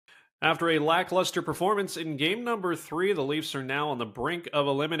After a lackluster performance in game number 3, the Leafs are now on the brink of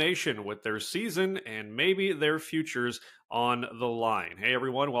elimination with their season and maybe their futures on the line. Hey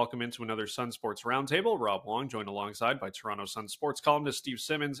everyone, welcome into another SUN Sports Roundtable. Rob Wong, joined alongside by Toronto Sun Sports columnist Steve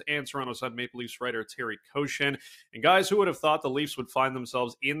Simmons and Toronto Sun Maple Leafs writer Terry Koshan. And guys, who would have thought the Leafs would find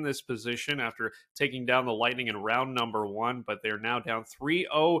themselves in this position after taking down the Lightning in round number 1, but they're now down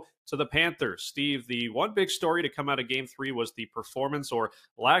 3-0 to the Panthers. Steve, the one big story to come out of game 3 was the performance or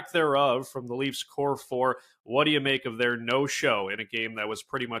lack thereof from the Leafs core 4. What do you make of their no-show in a game that was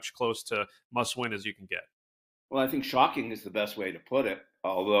pretty much close to must-win as you can get? Well, I think shocking is the best way to put it.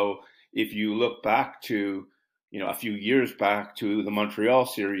 Although, if you look back to, a few years back to the Montreal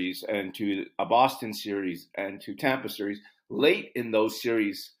series and to a Boston series and to Tampa series, late in those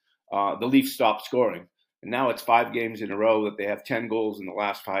series, the Leafs stopped scoring. And now it's 5 games in a row that they have 10 goals in the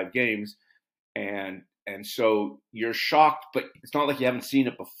last 5 games. And so you're shocked, but it's not like you haven't seen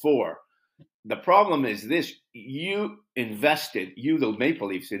it before. The problem is this: the Maple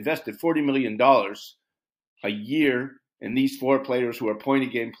Leafs invested $40 million a year in these 4 players who are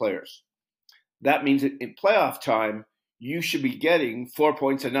point-a-game players. That means that in playoff time, you should be getting 4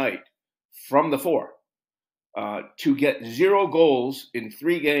 points a night from the 4. To get 0 goals in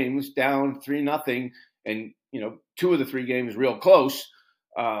 3 games, down 3-0, and 2 of the 3 games real close,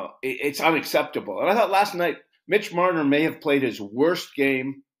 it's unacceptable. And I thought last night Mitch Marner may have played his worst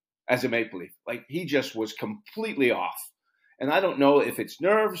game as a Maple Leaf. Like, he just was completely off. And I don't know if it's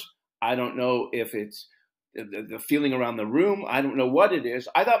nerves. I don't know if it's the feeling around the room. I don't know what it is.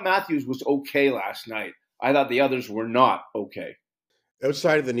 I thought Matthews was okay last night. I thought the others were not okay.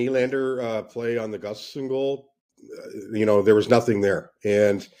 Outside of the Nylander play on the Gustafsson goal, there was nothing there.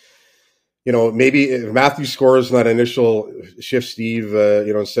 And, maybe if Matthews scores in that initial shift, Steve,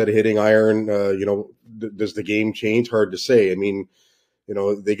 instead of hitting iron, does the game change? Hard to say. I mean,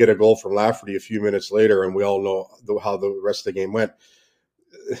 they get a goal from Lafferty a few minutes later, and we all know how the rest of the game went.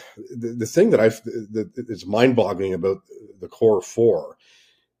 The thing that is mind-boggling about the core 4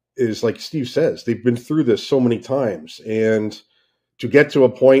 is, like Steve says, they've been through this so many times, and to get to a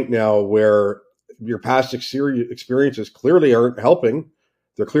point now where your past experiences clearly aren't helping,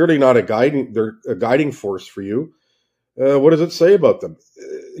 they're clearly not a guiding force for you. What does it say about them?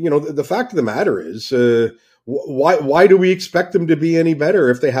 The fact of the matter is, why do we expect them to be any better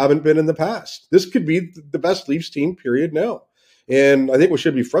if they haven't been in the past? This could be the best Leafs team, period, now. And I think what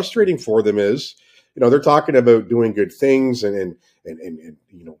should be frustrating for them is, they're talking about doing good things and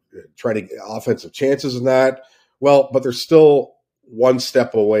trying to get offensive chances and that. Well, but they're still one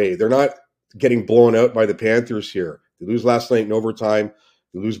step away. They're not getting blown out by the Panthers here. They lose last night in overtime.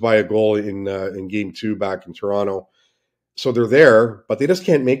 They lose by a goal in game 2 back in Toronto. So they're there, but they just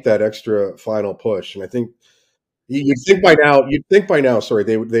can't make that extra final push. And I think you'd think by now,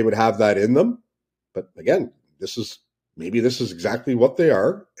 they would have that in them. But again, this is exactly what they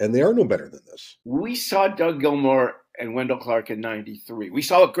are, and they are no better than this. We saw Doug Gilmour and Wendell Clark in '93. We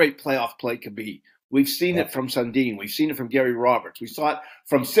saw what great playoff play could be. We've seen it from Sundin. We've seen it from Gary Roberts. We saw it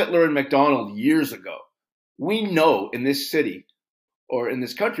from Sittler and McDonald years ago. We know in this city, or in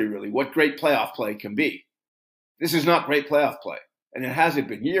this country really, what great playoff play can be. This is not great playoff play, and it hasn't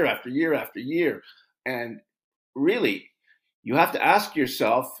been year after year after year. And really, you have to ask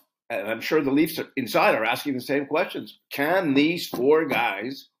yourself, and I'm sure the Leafs inside are asking the same questions: can these 4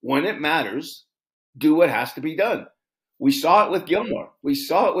 guys, when it matters, do what has to be done? We saw it with Gilmour. We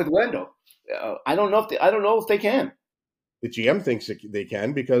saw it with Wendell. I don't know if they can. The GM thinks they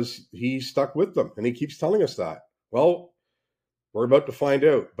can because he's stuck with them, and he keeps telling us that. Well, we're about to find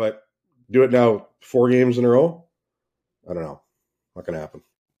out, but do it now 4 games in a row? I don't know. Not going to happen.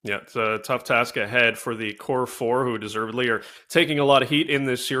 Yeah, it's a tough task ahead for the core 4, who deservedly are taking a lot of heat in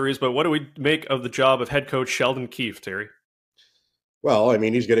this series. But what do we make of the job of head coach Sheldon Keefe, Terry? Well, I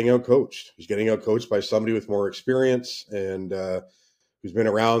mean, he's getting out-coached. He's getting out-coached by somebody with more experience and who's been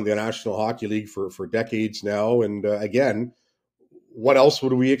around the National Hockey League for decades now. And again, what else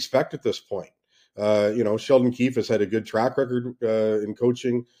would we expect at this point? Sheldon Keefe has had a good track record in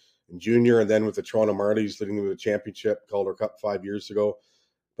coaching in junior, and then with the Toronto Marlies leading to the championship, Calder Cup 5 years ago.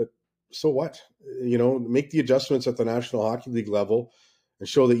 But so what? Make the adjustments at the National Hockey League level and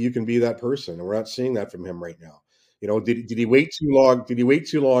show that you can be that person. And we're not seeing that from him right now. Did he wait too long? Did he wait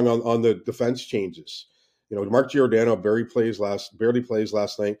too long on the defense changes? Mark Giordano barely plays last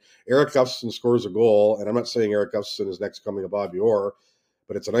night. Erik Gustafsson scores a goal, and I'm not saying Erik Gustafsson is next coming of Bobby Orr,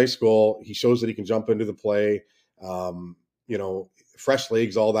 but it's a nice goal. He shows that he can jump into the play. Fresh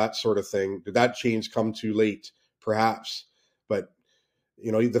legs, all that sort of thing. Did that change come too late? Perhaps. But,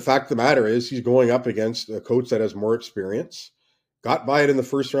 the fact of the matter is he's going up against a coach that has more experience. Got by it in the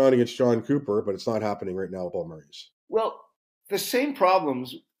first round against John Cooper, but it's not happening right now with Paul Maurice. Well, the same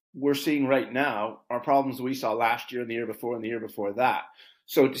problems we're seeing right now are problems we saw last year and the year before and the year before that.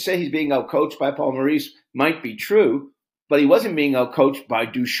 So to say he's being outcoached by Paul Maurice might be true, but he wasn't being outcoached by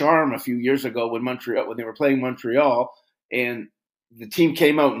Ducharme a few years ago when they were playing Montreal, and the team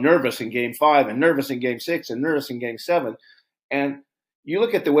came out nervous in Game 5 and nervous in Game 6 and nervous in Game 7. And you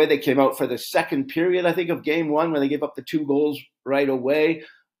look at the way they came out for the second period, I think, of Game 1, where they gave up the 2 goals right away.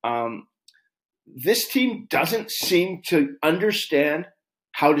 This team doesn't seem to understand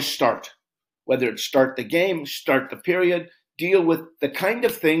how to start, whether it's start the game, start the period, deal with the kind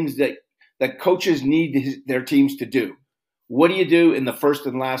of things that coaches need their teams to do. What do you do in the first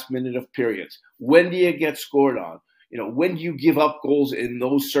and last minute of periods? When do you get scored on? When do you give up goals in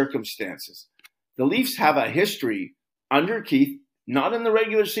those circumstances? The Leafs have a history under Keefe, not in the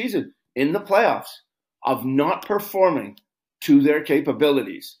regular season, in the playoffs, of not performing to their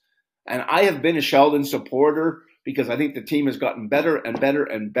capabilities. And I have been a Sheldon supporter because I think the team has gotten better and better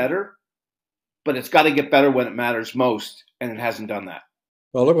and better, but it's got to get better when it matters most, and it hasn't done that.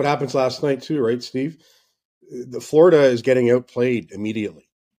 Well, look what happens last night too, right, Steve? The Florida is getting outplayed immediately,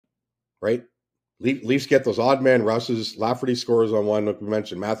 right? Leafs get those odd man rushes. Lafferty scores on one, like we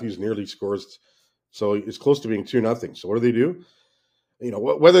mentioned. Matthews nearly scores, so it's close to being 2-0. So what do?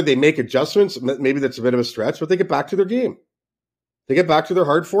 Whether they make adjustments, maybe that's a bit of a stretch, but they get back to their game. They get back to their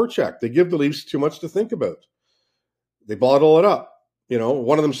hard forecheck. They give the Leafs too much to think about. They bottle it up.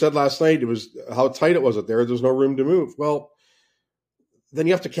 One of them said last night it was how tight it was out there. There's no room to move. Well, then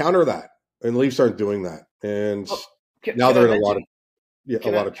you have to counter that, and the Leafs aren't doing that. And now they're in a lot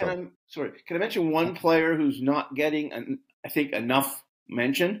of trouble. Can I mention one player who's not getting, I think, enough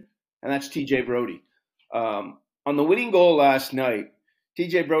mention, and that's TJ Brodie. On the winning goal last night,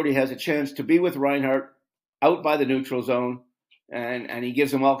 TJ Brodie has a chance to be with Reinhart out by the neutral zone, and he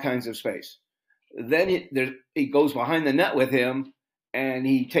gives him all kinds of space. Then he goes behind the net with him, and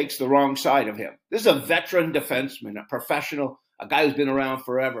he takes the wrong side of him. This is a veteran defenseman, a professional, a guy who's been around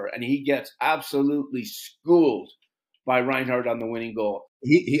forever, and he gets absolutely schooled by Reinhart on the winning goal.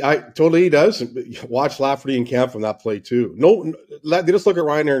 He totally does. Watch Lafferty and Camp from that play too. No, they just look at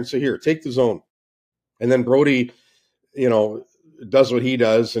Reinhart and say, "Here, take the zone," and then Brodie, does what he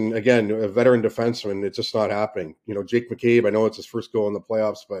does. And again, a veteran defenseman, it's just not happening. Jake McCabe, I know it's his first goal in the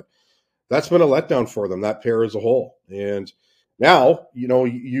playoffs, but that's been a letdown for them, that pair as a whole. And now,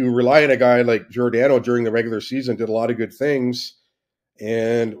 you rely on a guy like Giordano during the regular season, did a lot of good things,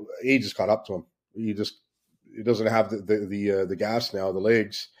 and age just caught up to him. He doesn't have the gas now, the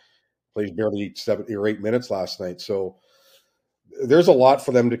legs. Played barely 7 or 8 minutes last night. So there's a lot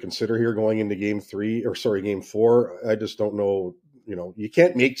for them to consider here going into Game 4. I just don't know. You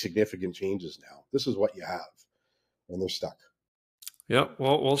can't make significant changes now. This is what you have, and they're stuck. Yep.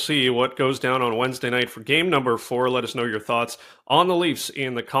 Well, we'll see what goes down on Wednesday night for game number 4. Let us know your thoughts on the Leafs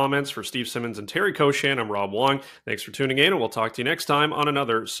in the comments. For Steve Simmons and Terry Koshan, I'm Rob Wong. Thanks for tuning in, and we'll talk to you next time on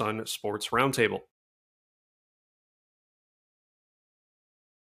another SUN Sports Roundtable.